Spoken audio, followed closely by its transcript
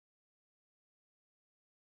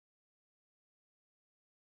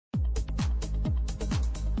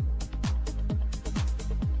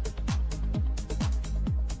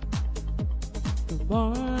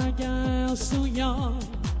For a girl so young,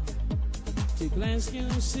 to Glasgow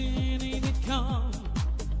City to come,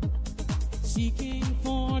 seeking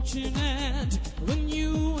fortune and the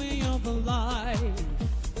new way of life.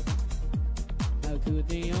 How could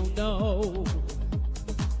they all know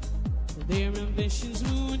their ambitions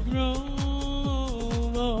would grow?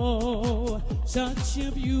 Such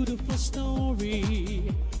a beautiful story,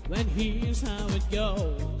 when here's how it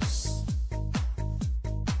goes.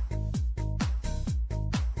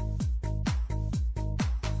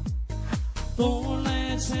 Four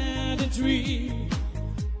lads had a dream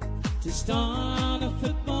to start a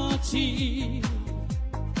football team.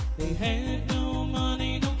 They had no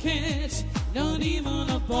money, no kit, not even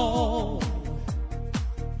a ball.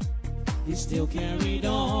 They still carried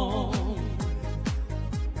on.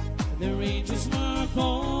 The Rangers were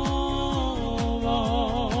born.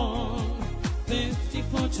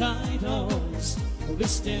 54 titles, we're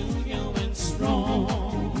still going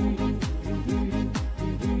strong.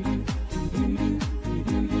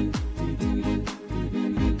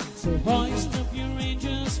 So hoist up your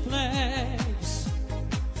Rangers flags,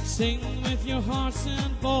 sing with your hearts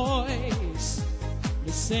and voice,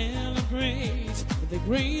 to celebrate the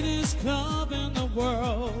greatest club in the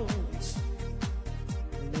world.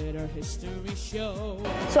 Let our history show.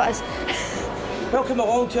 So it's welcome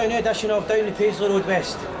along to a new edition of Down the Paisley Road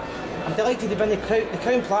West. I'm delighted to be in the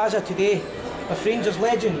Crown Plaza today with Rangers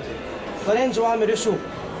legend Lorenzo Amoruso.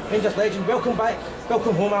 Rangers legend, welcome back,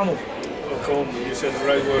 welcome home, Amo. Welcome, you said the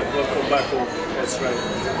right word, welcome back home, that's right.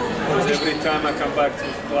 Because every time I come back to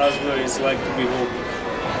Glasgow, it's like to be home.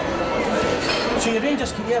 So your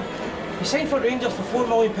Rangers career, you signed for Rangers for £4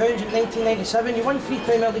 million in 1997, you won 3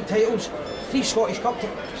 Premier League titles, 3 Scottish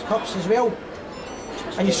Cups as well,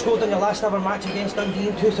 and you scored in your last ever match against Dundee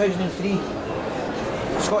in 2003,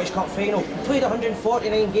 Scottish Cup final. You played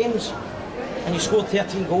 149 games and you scored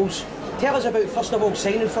 13 goals. Tell us about, first of all,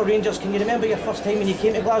 signing for Rangers. Can you remember your first time when you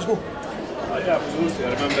came to Glasgow? Yeah, absolutely, I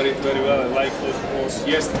remember it very well. Like it was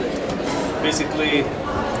yesterday. Basically,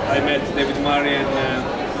 I met David Murray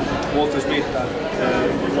and Walter Smith at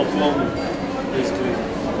Loch Lomond, basically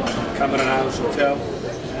Cameron House Hotel,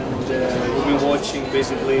 and we've been watching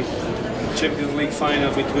basically Champions League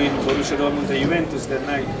final between Borussia Dortmund and Juventus that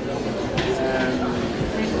night. And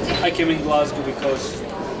I came in Glasgow because,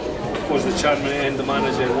 of course, the chairman and the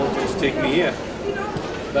manager wanted to take me here.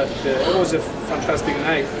 But it was a fantastic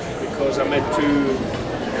night because I met 2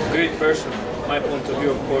 great persons. My point of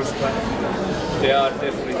view, of course, but they are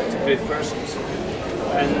definitely 2 great persons.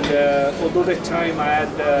 And although at the time I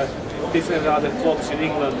had different other clubs in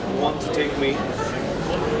England who want to take me.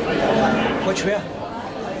 Which were?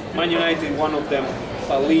 Man United, one of them,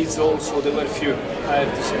 but Leeds also, there were few, I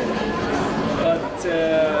have to say. But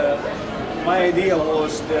my idea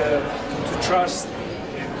was to trust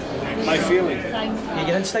my feeling.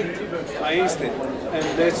 Your instinct? My instinct. And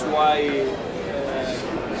that's why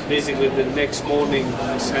basically the next morning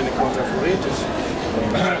I signed a contract for Rangers.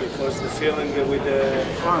 Because the feeling with the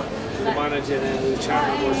manager and the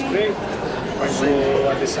chairman was great. So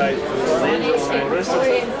I decided to sign for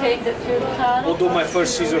Rangers. Although my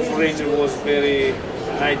first season for Rangers was very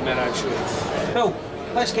nightmare actually. Well,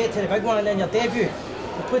 let's get to the big one and then your debut.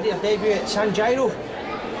 You played your debut at San Jairo,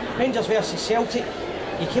 Rangers versus Celtic.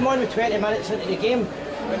 You came on with 20 minutes into the game.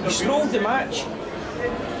 You strolled the match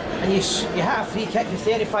and you hit a free kick for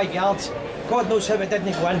 35 yards. God knows how it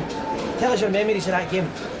didn't go in. Tell us your memories of that game.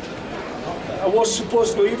 I was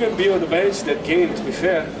supposed to even be on the bench that game, to be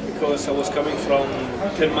fair, because I was coming from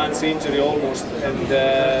 10 months injury almost, and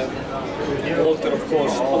Walter, of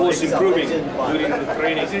course, I was improving during the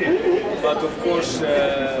training, but of course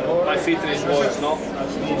my fitness was not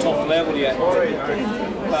top level yet.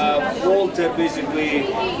 Walter basically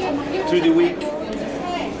through the week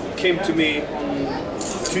came to me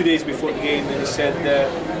 2 days before the game and he said,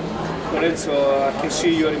 Lorenzo, I can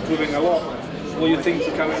see you are improving a lot. What do you think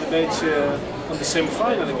to come on the bench on the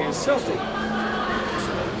semi-final against Celtic?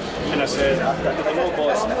 And I said, I don't know,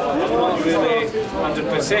 boss, I'm not really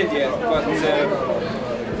 100% yet, but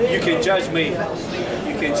you can judge me.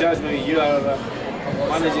 You can judge me. You are a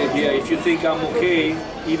manager here. If you think I'm okay,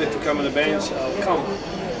 even to come on the bench, I'll come.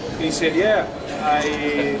 And he said, yeah,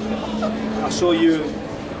 I saw you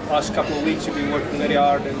last couple of weeks, you've been working very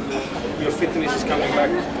hard and your fitness is coming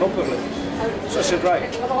back properly. So I said,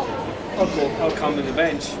 right, I'll come on the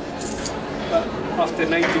bench. But after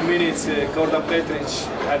 90 minutes, Gordon Petric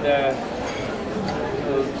had a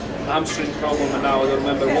hamstring problem and now I don't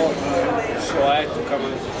remember what. So I had to come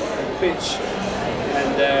on the pitch.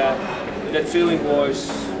 And that feeling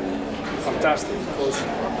was fantastic because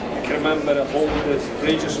I can remember all the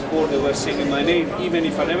Rangers supporters were singing my name, even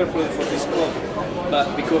if I never played for this club.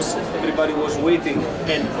 But because everybody was waiting,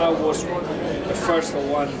 and I was the first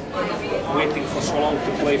one waiting for so long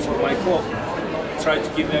to play for my club, tried to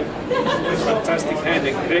give them a fantastic hand,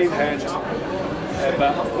 a great hand.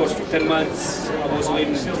 But of course, for 10 months I was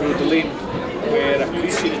living through the league, where I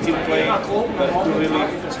could see the team playing, but I could really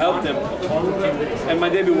help them. And my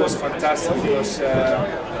debut was fantastic because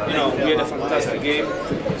you know, we had a fantastic game.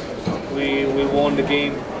 We won the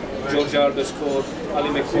game. George Arber scored. Ali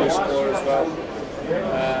McCoy scored as well.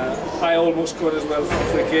 I almost scored as well from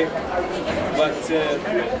free kick,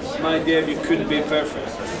 but my debut couldn't be perfect.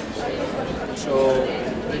 So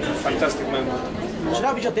fantastic memory. So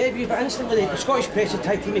that was your debut, but instantly the Scottish press had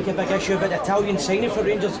tried to make a big issue about the Italian signing for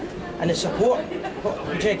Rangers and the support. But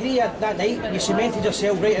would you agree that night you cemented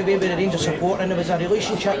yourself right away with the Rangers support, and there was a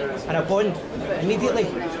relationship and a bond immediately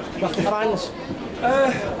with the fans?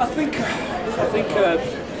 I think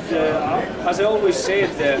as I always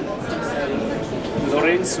said,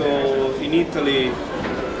 Lorenzo in Italy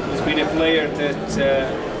has been a player that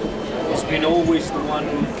has been always the one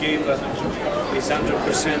who gave his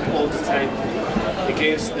 100% all the time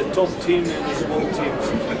against the top team and his home teams.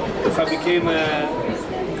 If I became a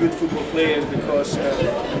good football player, because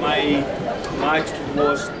my attitude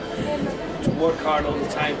was to work hard all the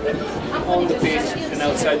time, on the pitch and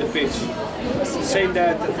outside the pitch. Saying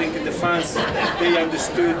that, I think the fans, they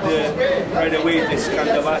understood right away this kind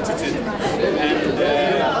of attitude, and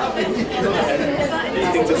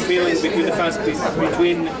I think the feeling between the fans,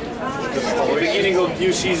 between the beginning of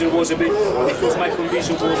new season was a bit, because my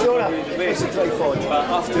condition wasn't really the best, but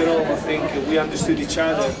after all I think we understood each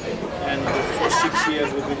other, and for 6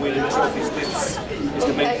 years we've been winning trophies. This is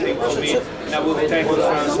the main thing for me, and I will thank the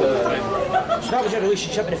fans all the time. So that was your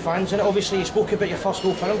relationship with the fans, and obviously you spoke about your first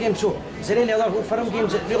Old Firm game, so is there any other Old Firm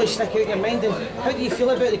games that really stick out in your mind, and how do you feel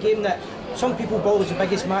about the game that some people call as the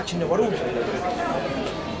biggest match in the world?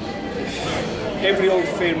 Every Old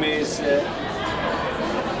Firm is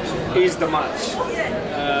the match.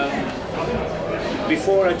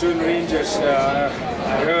 Before I joined Rangers, I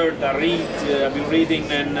heard, I read, I've been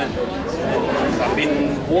reading, and I've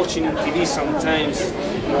been watching on TV sometimes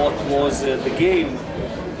what was the game,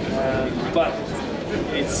 but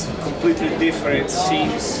it's completely different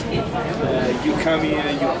since you come here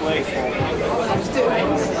and you play for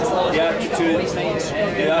the attitude,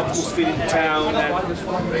 the atmosphere in town, and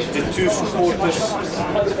the two supporters'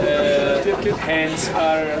 hands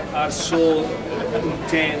are so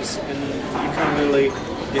intense, and you can't really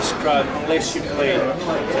describe unless you play.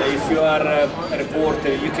 If you are a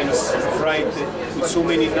reporter, you can write with so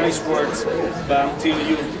many nice words, but until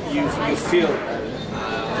you feel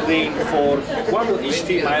playing for one of each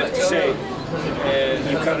team, I have to say,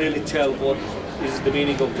 you can't really tell what is the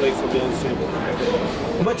meaning of play for the Old Firm.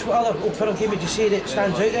 Which other Old Firm game would you say that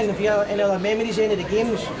stands out then? If you have any other memories, any of the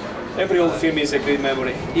games? Every Old Firm is a great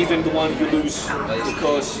memory, even the one you lose,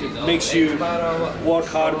 because it makes you work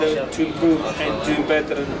harder to improve and do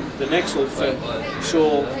better in the next Old Firm.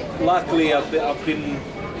 So luckily I've been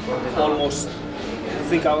almost, I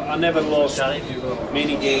think I never lost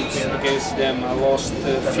many games against them. I lost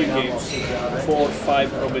a few games, 4 or 5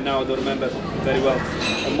 probably now, I don't remember very well.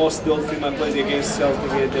 And most of the Old Firm I played against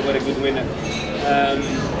Celtic, they were a good winner.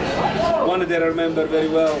 One that I remember very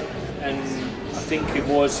well, and I think it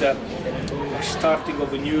was a starting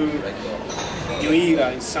of a new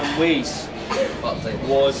era in some ways,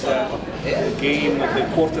 was a game at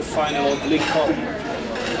the quarter-final of the League Cup.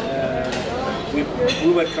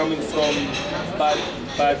 We were coming from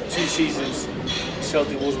bad 2 seasons.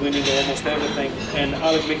 Celtic was winning almost everything, and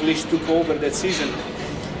Alex McLeish took over that season.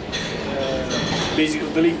 Basically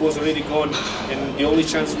the league was already gone, and the only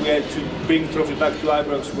chance we had to bring the trophy back to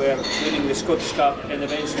Ibrox were winning the Scottish Cup and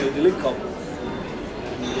eventually the League Cup.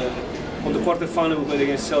 On the quarter-final we played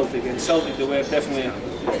against Celtic, and Celtic, they were definitely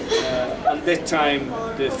at that time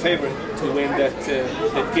the favourite to win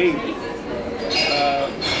that game.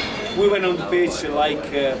 We went on the pitch like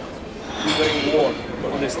we were in war,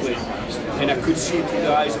 honestly, and I could see through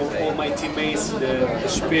the eyes of all my teammates the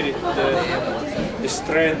spirit, the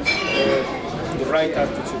strength, the right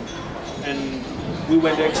attitude, and we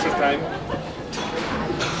went the extra time,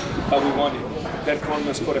 but we won it. Bert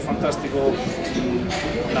Conman scored a fantastic goal.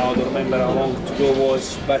 Now I don't remember how long to go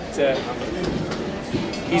was, but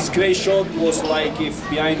his great shot was like if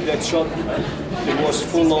behind that shot it was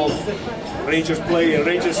full of Rangers players,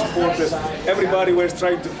 Rangers supporters. Everybody was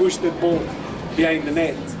trying to push that ball behind the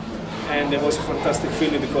net, and it was a fantastic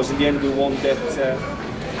feeling because in the end we won that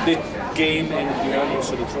game, and you won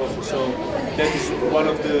also the trophy. So that is one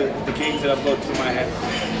of the games that I've got through my head.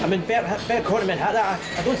 I mean, Bert Corneman hit that.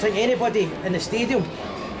 I don't think anybody in the stadium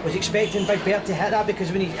was expecting Big Bert to hit that,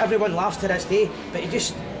 because when everyone laughs to this day, but he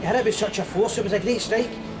hit it with such a force. It was a great strike.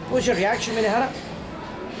 What was your reaction when he hit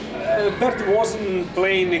it? Bert wasn't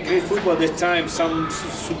playing a great football at that time. Some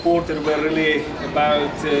supporters were really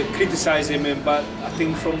about criticising him, but I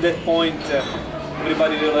think from that point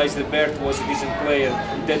everybody realised that Bert was a decent player.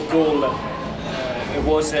 And that goal, it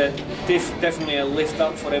was definitely a lift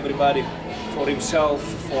up for everybody, for himself,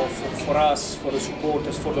 for us, for the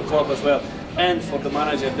supporters, for the club as well, and for the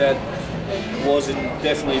manager. That wasn't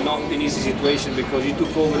definitely not an easy situation, because he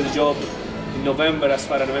took over the job in November, as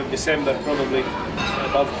far as I remember, December probably.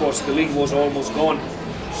 But of course the league was almost gone,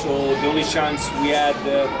 so the only chance we had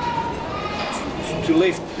to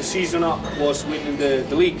lift the season up was winning the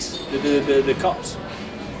leagues, the cups.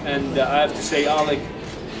 And I have to say, Alec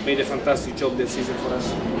made a fantastic job that season for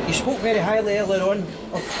us. You spoke very highly earlier on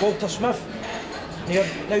of Walter Smith. You're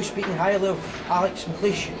now speaking highly of Alex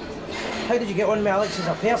McLeish. How did you get on with Alex as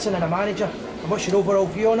a person and a manager, and what's your overall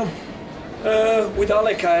view on him? With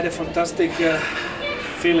Alec, I had a fantastic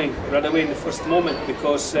feeling right away in the first moment,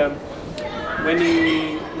 because when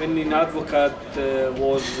an advocate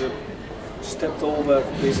was stepped over,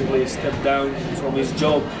 basically stepped down from his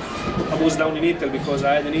job, I was down in Italy because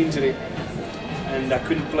I had an injury and I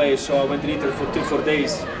couldn't play, so I went to Italy for 3-4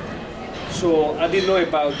 days. So I didn't know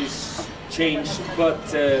about this change, but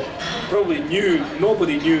probably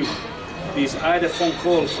nobody knew this. I had a phone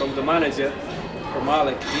call from the manager, from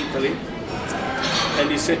Alec in Italy, and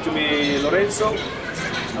he said to me, "Lorenzo,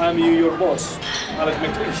 I'm your boss, Alex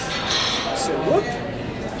McLeish." I said, "What?"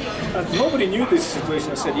 And nobody knew this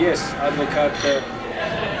situation. I said, "Yes, Advocate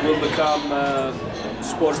will become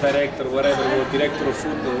sports director, whatever, or director of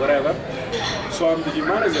football, whatever. So I'm the new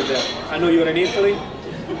manager there. I know you're in Italy.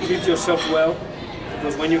 Treat yourself well,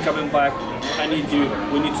 because when you're coming back, I need you.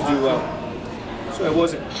 We need to do well." So it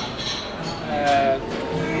wasn't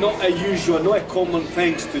not a usual, not a common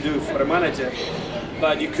thing to do for a manager.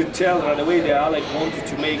 But you could tell right away that Alec wanted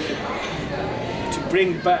to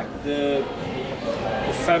bring back the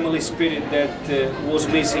family spirit that was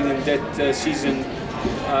missing in that season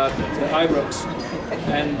at Ibrox.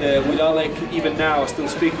 And with Alec, even now, still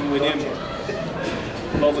speaking with him,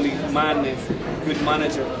 lovely man, good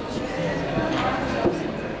manager,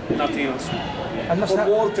 nothing else. For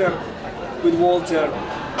Walter, with Walter,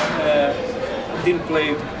 didn't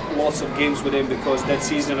play lots of games with him, because that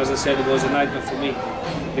season, as I said, it was a nightmare for me.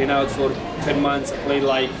 Been out for 10 months, I played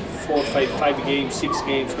like 4, 5 games, 6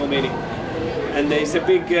 games, no many. And it's a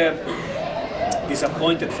big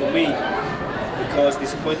disappointment for me, because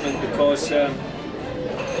I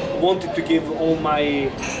wanted to give all my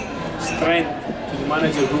strength to the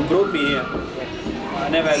manager who brought me here. I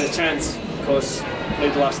never had a chance, because I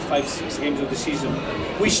played the last 5-6 games of the season,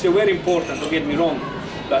 which they were important, don't get me wrong.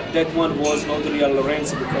 But that one was not the real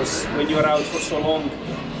Lorenzo, because when you're out for so long,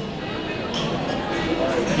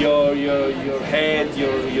 your head,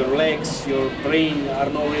 your legs, your brain are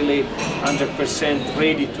not really 100%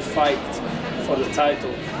 ready to fight for the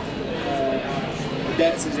title.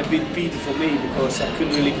 That is a big pity for me, because I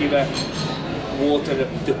couldn't really give Walter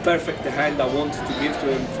the perfect hand I wanted to give to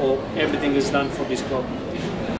him for everything he's done for this club.